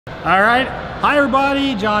All right, hi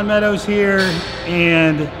everybody, John Meadows here,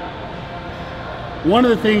 and one of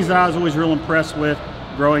the things that I was always real impressed with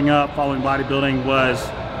growing up following bodybuilding was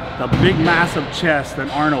the big massive chest that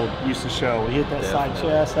Arnold used to show. He hit that side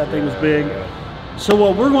chest, that thing was big. So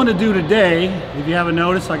what we're going to do today, if you haven't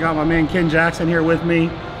noticed, I got my man Ken Jackson here with me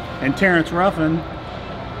and Terrence Ruffin.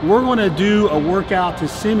 We're going to do a workout to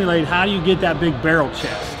simulate how do you get that big barrel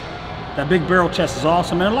chest. That big barrel chest is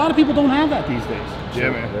awesome, and a lot of people don't have that these days. Yeah,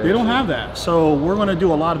 man. They don't have that. So we're going to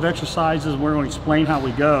do a lot of exercises, and we're going to explain how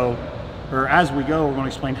we go, or as we go, we're going to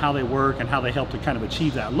explain how they work and how they help to kind of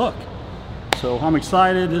achieve that look. So I'm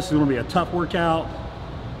excited. This is going to be a tough workout.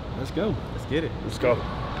 Let's go. Let's get it. Let's go.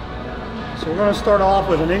 So we're going to start off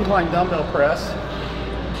with an incline dumbbell press.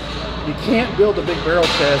 You can't build a big barrel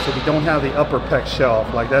chest if you don't have the upper pec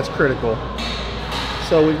shelf. Like, that's critical.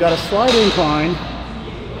 So we've got a slight incline.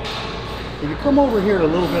 If you come over here a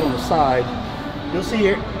little bit on the side, you'll see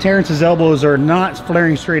here, Terrence's elbows are not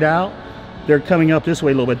flaring straight out. They're coming up this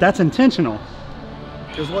way a little bit. That's intentional,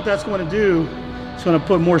 because what that's going to do, it's going to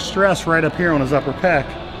put more stress right up here on his upper pec,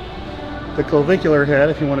 the clavicular head,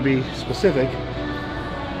 if you want to be specific.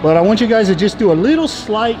 But I want you guys to just do a little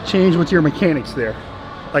slight change with your mechanics there,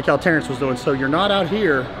 like how Terrence was doing. So you're not out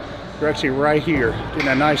here, you're actually right here, getting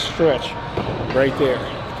a nice stretch right there,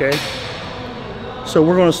 okay? So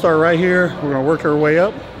we're going to start right here. We're going to work our way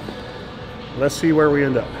up. Let's see where we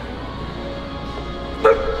end up.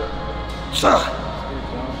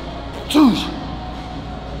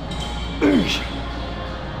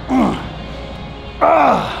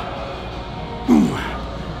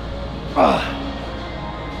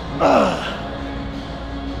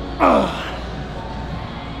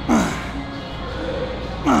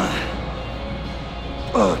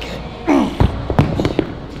 Okay.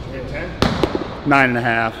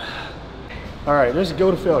 9.5. All right, let's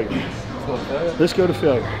go to failure. Let's go to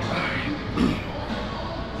failure.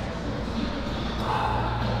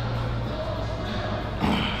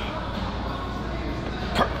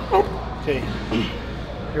 Okay,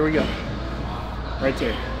 here we go. Right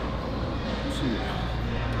there. 2, 3,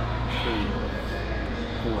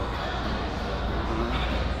 4,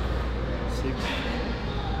 5, 6,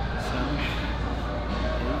 7,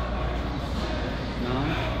 8,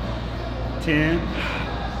 9, 10,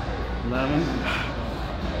 11,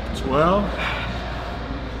 12,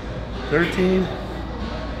 13,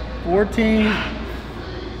 14,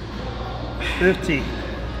 15,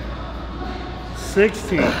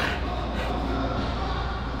 16.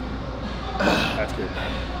 That's good.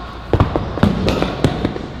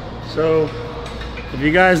 So, if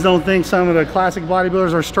you guys don't think some of the classic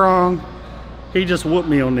bodybuilders are strong, he just whooped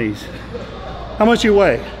me on these. How much you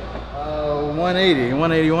weigh? 180,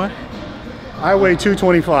 181. I weigh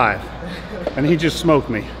 225, and he just smoked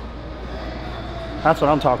me. That's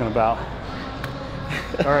what I'm talking about.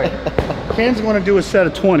 All right, Ken's going to do a set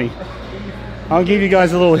of 20. I'll give you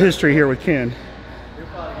guys a little history here with Ken.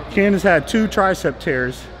 Ken has had 2 tricep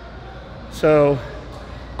tears, so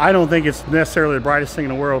I don't think it's necessarily the brightest thing in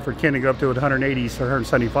the world for Ken to go up to 180s or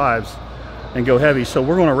 175s and go heavy. So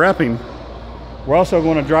we're going to rep him. We're also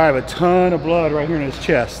going to drive a ton of blood right here in his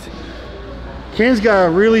chest. Ken's got a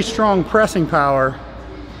really strong pressing power.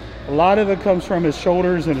 A lot of it comes from his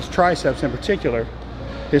shoulders and his triceps in particular.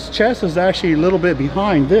 His chest is actually a little bit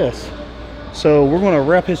behind this. So we're going to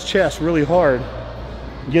rep his chest really hard,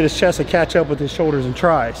 get his chest to catch up with his shoulders and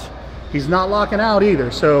tris. He's not locking out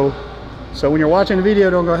either. So when you're watching the video,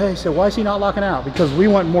 don't go, hey, so why is he not locking out? Because we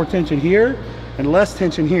want more tension here and less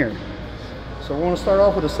tension here. So we're going to start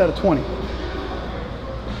off with a set of 20.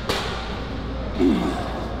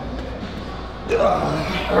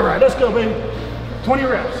 All right, let's go, baby. 20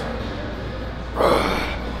 reps.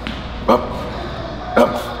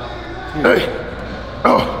 Hey.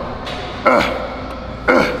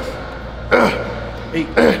 8.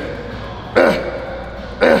 10.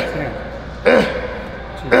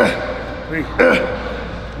 2, 3.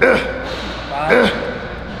 5,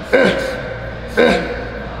 6,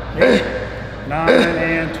 7, 8, 9,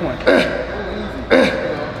 and 20.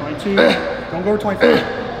 22. Don't go over 25.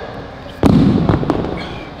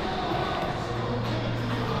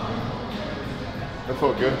 That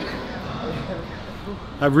felt good.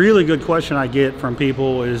 A really good question I get from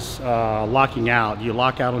people is locking out. Do you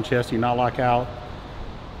lock out on chest? Do you not lock out?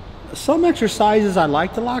 Some exercises I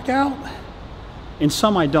like to lock out, and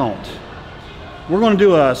some I don't. We're going to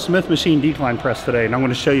do a Smith machine decline press today, and I'm going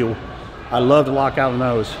to show you. I love to lock out on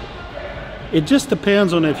those. It just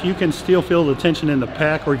depends on if you can still feel the tension in the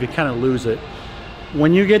pec or if you kind of lose it.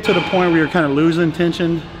 When you get to the point where you're kind of losing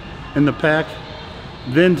tension in the pec,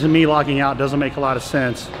 then to me locking out doesn't make a lot of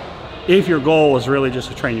sense. if your goal is really just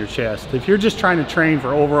to train your chest. If you're just trying to train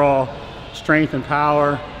for overall strength and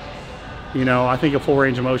power, you know, I think a full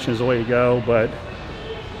range of motion is the way to go, but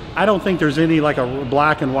I don't think there's any like a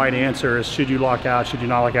black and white answer as should you lock out, should you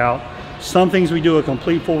not lock out. Some things we do a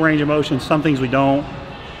complete full range of motion, some things we don't.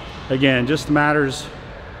 Again, just matters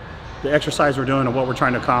the exercise we're doing and what we're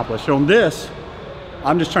trying to accomplish. So on this,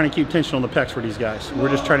 I'm just trying to keep tension on the pecs for these guys. We're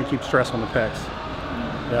just trying to keep stress on the pecs.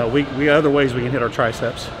 We got other ways we can hit our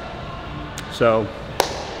triceps. So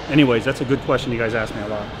anyways, that's a good question you guys ask me a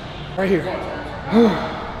lot. Right here.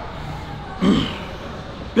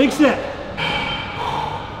 Big set.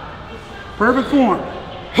 Perfect form.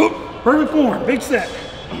 Perfect form. Big set.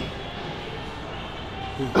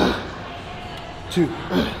 2,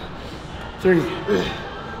 3,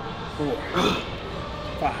 4,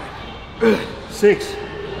 5, 6,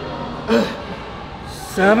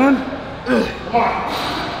 7,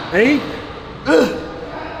 8.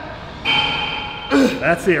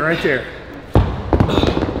 That's it right there.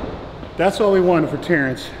 That's what we wanted for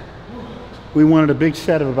Terrence. We wanted a big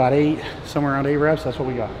set of about 8, somewhere around 8 reps. That's what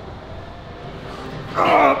we got.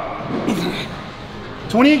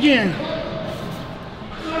 20 again.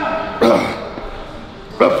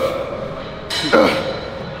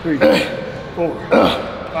 3, 4,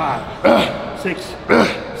 5, 6,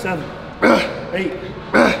 7, 8,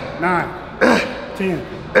 9, 10.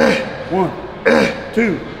 1,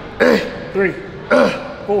 2, 3,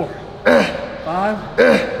 4,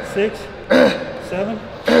 5, 6, 7,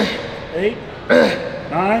 8,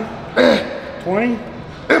 9, 20.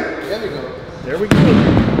 There we go.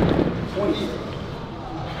 20.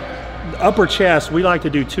 The upper chest, we like to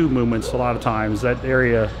do 2 movements a lot of times. That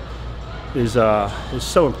area is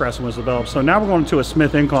so impressive when it's developed. So now we're going to a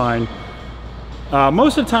Smith incline.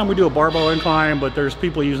 Most of the time we do a barbell incline, but there's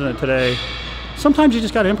people using it today. Sometimes you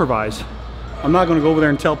just got to improvise. I'm not going to go over there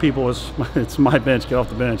and tell people it's my bench, get off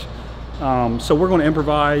the bench. So we're going to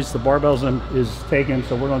improvise. The barbells is taken,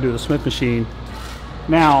 so we're going to do the Smith machine.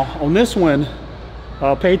 Now on this one,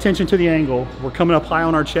 pay attention to the angle. We're coming up high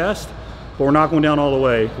on our chest, but we're not going down all the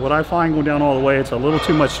way. What I find going down all the way, it's a little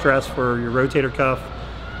too much stress for your rotator cuff.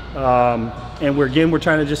 And we're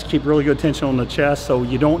trying to just keep really good tension on the chest, so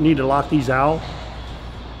you don't need to lock these out.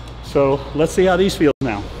 So let's see how these feel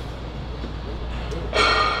now.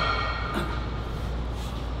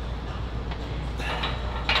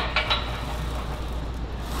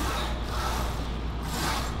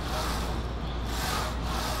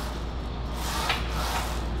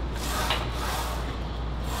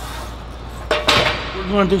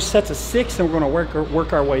 We're going to do sets of 6, and we're going to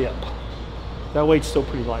work our way up. That weight's still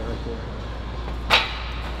pretty light right there.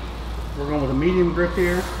 We're going with a medium grip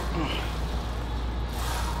here.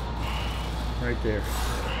 Right there.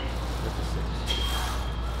 That's a 6.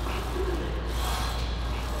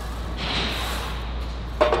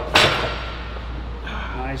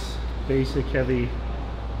 Nice, basic, heavy,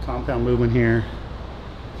 compound movement here.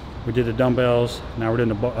 We did the dumbbells. Now we're doing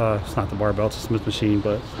the, it's not the barbell, it's a Smith machine,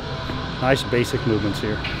 but nice basic movements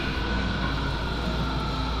here.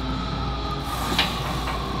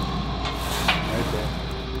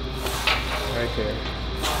 Right there.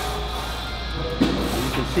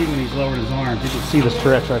 You can see when he's lowered his arms, you can see the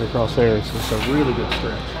stretch right across there. It's a really good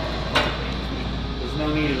stretch. There's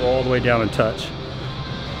no need to go all the way down and touch,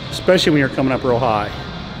 especially when you're coming up real high.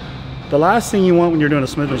 The last thing you want when you're doing a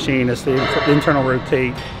Smith machine is the internal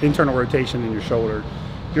rotation in your shoulder.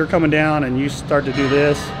 If you're coming down and you start to do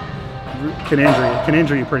this, can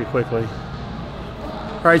injure you pretty quickly.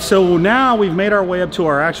 All right, so now we've made our way up to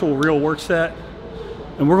our actual real work set,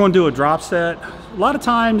 and we're going to do a drop set. A lot of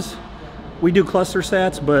times we do cluster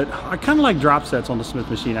sets, but I kind of like drop sets on the Smith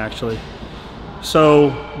machine actually. So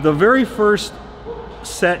the very first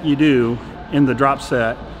set you do in the drop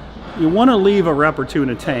set, you want to leave a rep or 2 in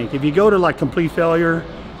the tank. If you go to like complete failure,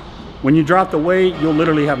 when you drop the weight, you'll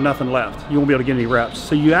literally have nothing left. You won't be able to get any reps.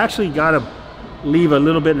 So you actually got to leave a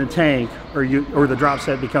little bit in the tank, or the drop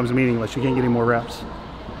set becomes meaningless. You can't get any more reps.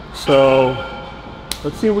 So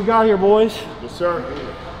let's see what we got here, boys. Yes, sir.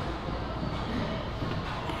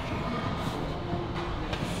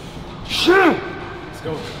 Let's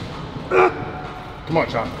go. Come on,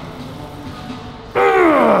 John.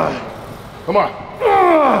 Come on.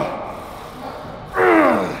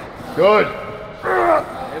 Good.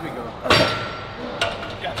 There we go.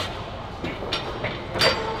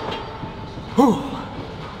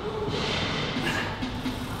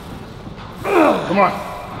 Come on.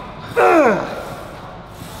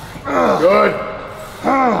 Good.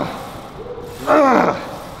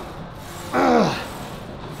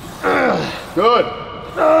 Good.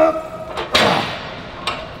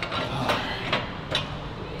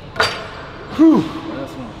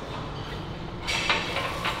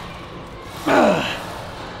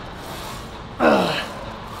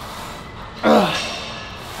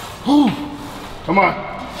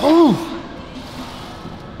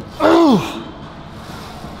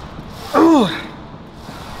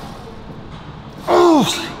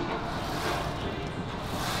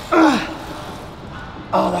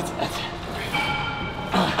 Oh, that's it.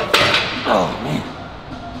 Oh, man.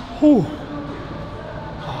 Whew.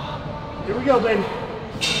 Here we go, baby.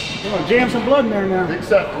 We're gonna jam some blood in there now. Big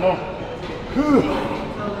set, come on.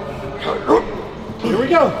 Here we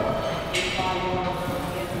go.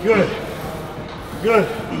 Good. Good.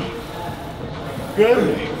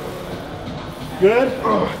 Good. Good.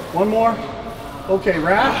 One more. Okay,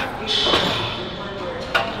 wrap.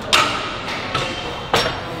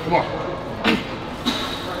 Come on.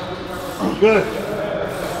 Good.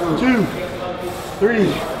 2,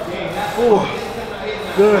 3, 4.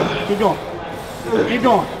 Good. Keep going. Keep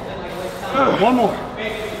going. One more.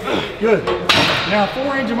 Good. Now full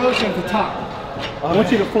range of motion at the top. I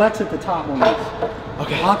want you to flex at the top on this.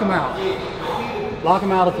 Okay. Lock them out. Lock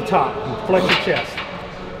them out at the top. Flex your chest.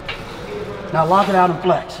 Now lock it out and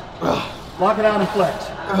flex. Lock it out and flex.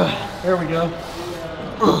 There we go.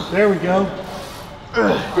 There we go.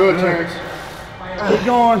 Good, Terrence. Keep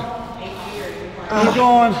going. Keep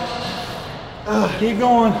going. Keep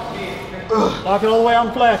going. Lock it all the way out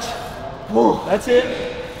and flex. That's it.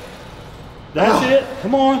 That's it.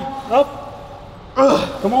 Come on. Up.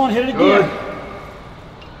 Come on, hit it again.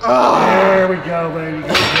 There we go, baby.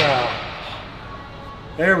 Good job.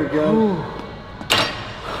 There we go.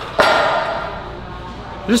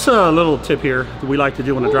 Just a little tip here that we like to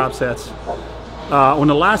do on the drop sets. On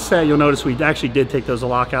the last set, you'll notice we actually did take those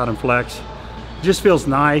lock out and flex. It just feels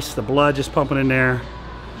nice, the blood just pumping in there.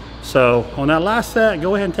 So on that last set,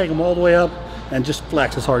 go ahead and take them all the way up and just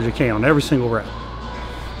flex as hard as you can on every single rep.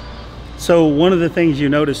 So one of the things you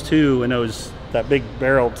notice too in that big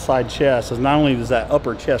barreled side chest is not only is that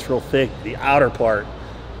upper chest real thick, the outer part,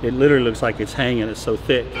 it literally looks like it's hanging, it's so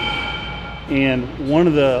thick. And one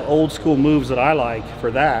of the old school moves that I like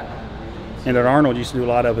for that, and that Arnold used to do a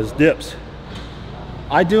lot of, is dips.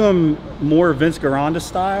 I do them more Vince Garanda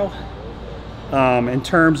style in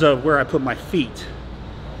terms of where I put my feet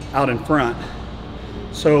out in front.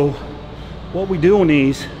 So what we do on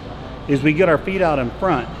these is we get our feet out in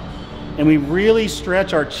front and we really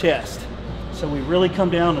stretch our chest. So we really come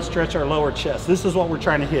down and stretch our lower chest. This is what we're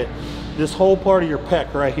trying to hit. This whole part of your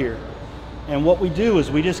pec right here. And what we do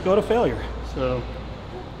is we just go to failure. So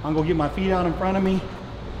I'm gonna get my feet out in front of me.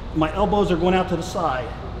 My elbows are going out to the side.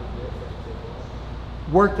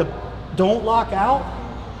 Work the, don't lock out,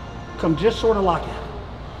 come just short of lock out.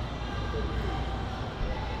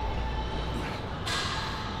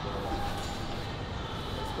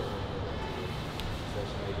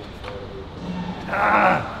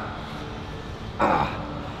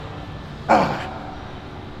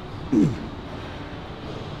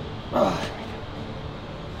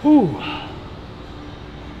 Whew.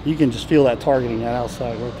 You can just feel that targeting that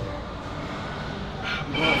outside right there.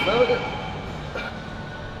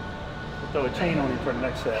 We'll throw a chain on him for the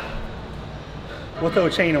next set. We'll throw a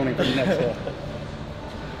chain on him for the next set.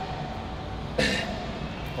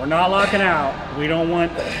 We're not locking out. We don't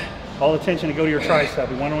want all the tension to go to your tricep.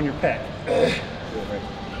 We want it on your pec.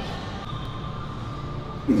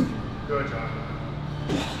 Good, John.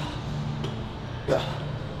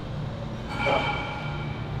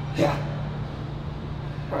 Yeah.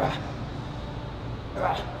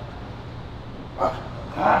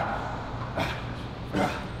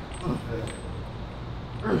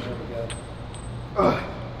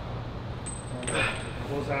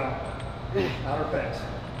 Close out. Outer pecs.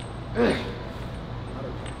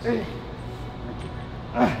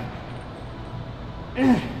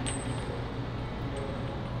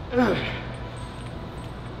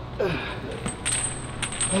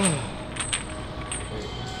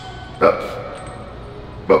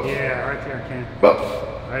 Yeah, right there, Ken.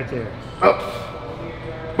 Right there.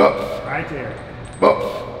 Right there.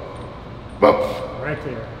 Right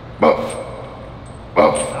there.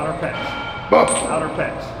 Outer pecs. Outer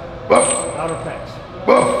pecs. Outer pecs.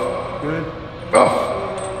 Good.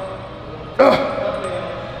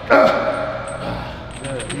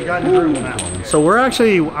 You got the groove on that one. So we're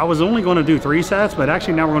actually, I was only going to do 3 sets, but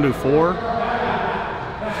actually now we're going to do 4.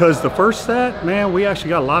 Because the first set, man, we actually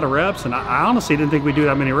got a lot of reps, and I honestly didn't think we'd do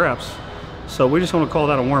that many reps. So we just want to call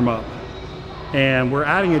that a warm-up. And we're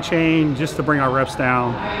adding a chain just to bring our reps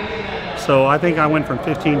down. So I think I went from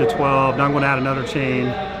 15 to 12. Now I'm going to add another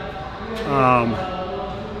chain.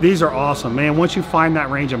 These are awesome, man. Once you find that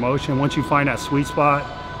range of motion, once you find that sweet spot,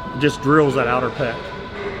 it just drills that outer pec.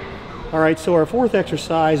 All right, so our 4th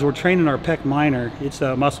exercise, we're training our pec minor. It's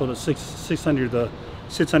a muscle that sits under the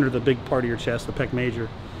big part of your chest, the pec major.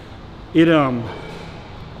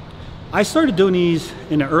 I started doing these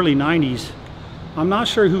in the early 90s I'm not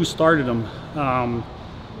sure who started them,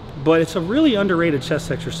 but it's a really underrated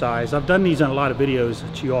chest exercise. I've done these in a lot of videos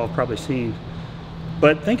that you all have probably seen.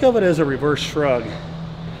 But think of it as a reverse shrug.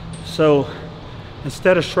 So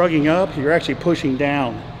instead of shrugging up, you're actually pushing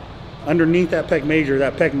down. Underneath that pec major,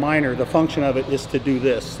 that pec minor, the function of it is to do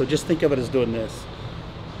this. So just think of it as doing this.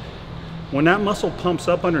 When that muscle pumps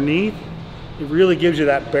up underneath, it really gives you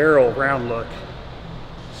that barrel round look.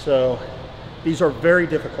 So these are very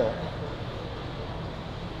difficult.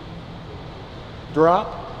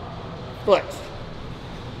 Drop, flex.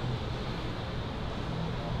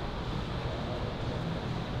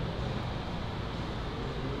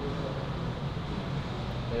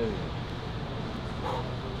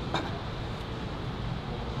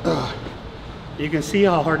 You can see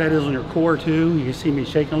how hard that is on your core too. You can see me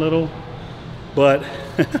shaking a little, but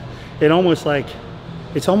it's almost like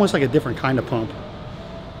a different kind of pump.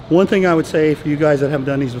 One thing I would say for you guys that haven't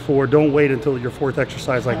done these before, don't wait until your 4th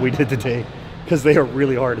exercise like we did today, because they are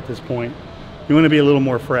really hard at this point. You want to be a little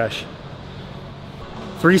more fresh.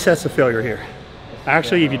 3 sets of failure here.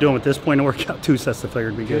 Actually, if you do them at this point in the workout, 2 sets of failure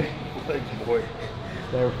would be good. Thank you, boy.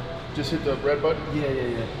 There. Just hit the red button?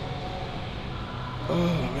 Yeah. Oh,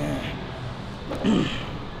 man.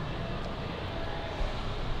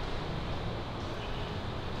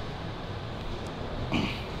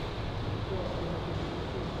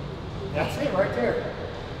 That's it right there.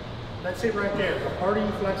 That's it right there. The harder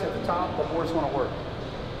you flex at the top, the more it's going to work.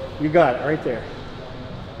 You got it right there.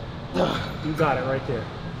 You got it right there.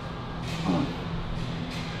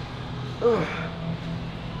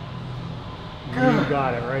 You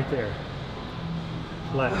got it right there.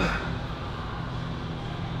 Flex.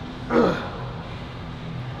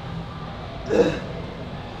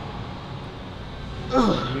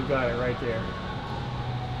 You got it right there.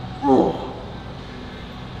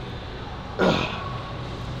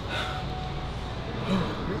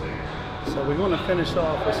 So we're going to finish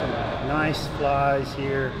off with some nice flies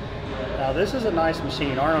here. Now this is a nice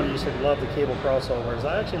machine. Arnold used to love the cable crossovers.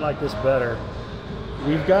 I actually like this better.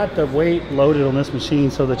 We've got the weight loaded on this machine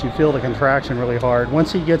so that you feel the contraction really hard.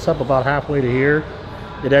 Once he gets up about halfway to here,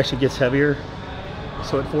 it actually gets heavier.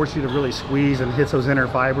 So it forces you to really squeeze and hits those inner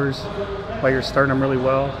fibers while you're starting them really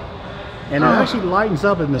well. And it actually lightens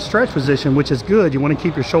up in the stretch position, which is good. You want to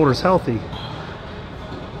keep your shoulders healthy.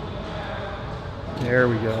 There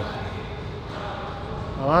we go.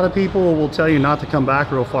 A lot of people will tell you not to come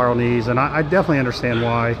back real far on these, and I definitely understand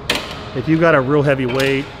why. If you've got a real heavy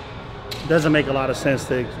weight, it doesn't make a lot of sense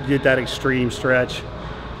to get that extreme stretch.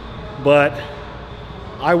 But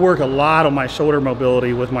I work a lot on my shoulder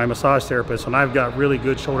mobility with my massage therapist, and I've got really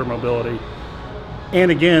good shoulder mobility.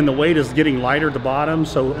 And again, the weight is getting lighter at the bottom,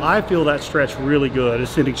 so I feel that stretch really good.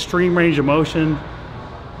 It's an extreme range of motion,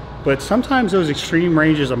 but sometimes those extreme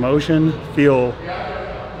ranges of motion feel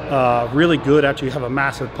really good after you have a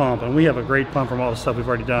massive pump, and we have a great pump from all the stuff we've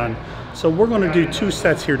already done. So we're going to do 2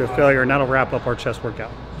 sets here to failure, and that'll wrap up our chest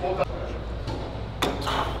workout.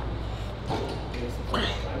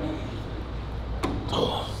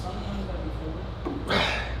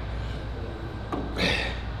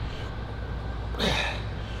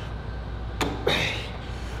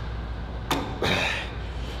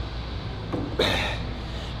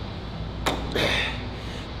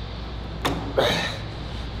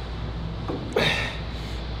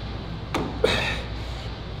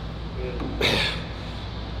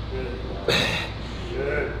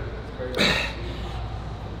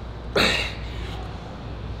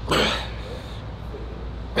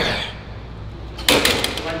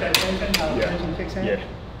 Yeah.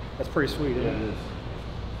 That's pretty sweet, isn't it?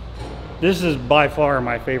 This is by far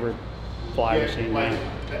my favorite fly machine. Like,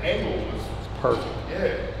 the angle is perfect.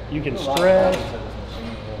 Yeah. You can stretch.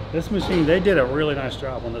 This machine, they did a really nice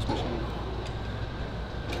job on this machine.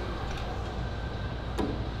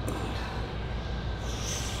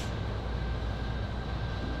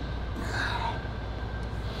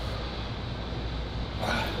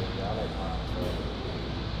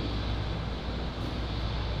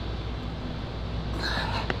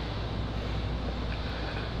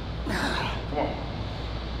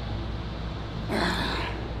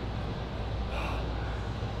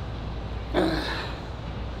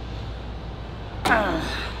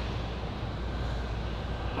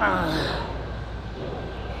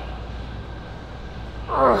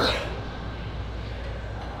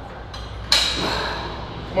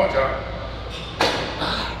 Come on, John.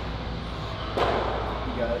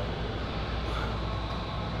 You got it.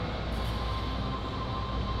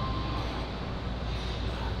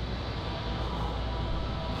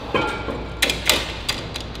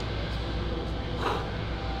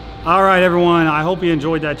 All right, everyone, I hope you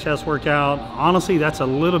enjoyed that chest workout. Honestly, that's a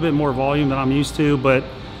little bit more volume than I'm used to, but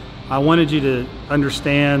I wanted you to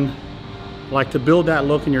understand, like, to build that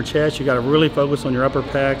look in your chest, you got to really focus on your upper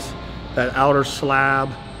pecs, that outer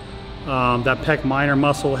slab. That pec minor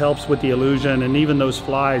muscle helps with the illusion, and even those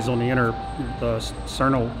flies on the inner, the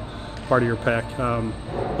sternal part of your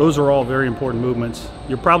pec. Those are all very important movements.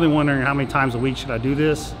 You're probably wondering how many times a week should I do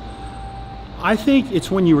this? I think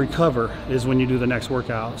it's when you recover is when you do the next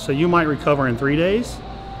workout. So you might recover in 3 days,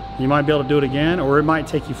 you might be able to do it again, or it might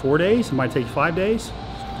take you 4 days, it might take you 5 days.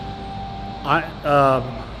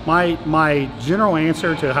 My general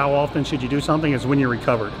answer to how often should you do something is when you're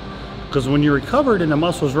recovered. Because when you're recovered and the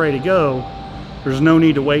muscle's ready to go, there's no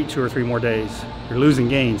need to wait 2 or 3 more days. You're losing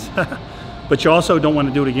gains. But you also don't want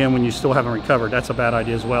to do it again when you still haven't recovered. That's a bad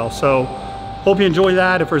idea as well. So hope you enjoy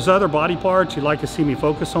that. If there's other body parts you'd like to see me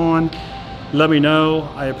focus on, let me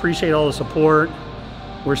know. I appreciate all the support.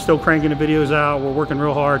 We're still cranking the videos out. We're working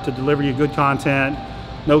real hard to deliver you good content.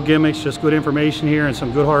 No gimmicks, just good information here and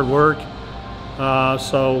some good hard work.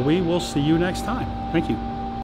 So we will see you next time. Thank you.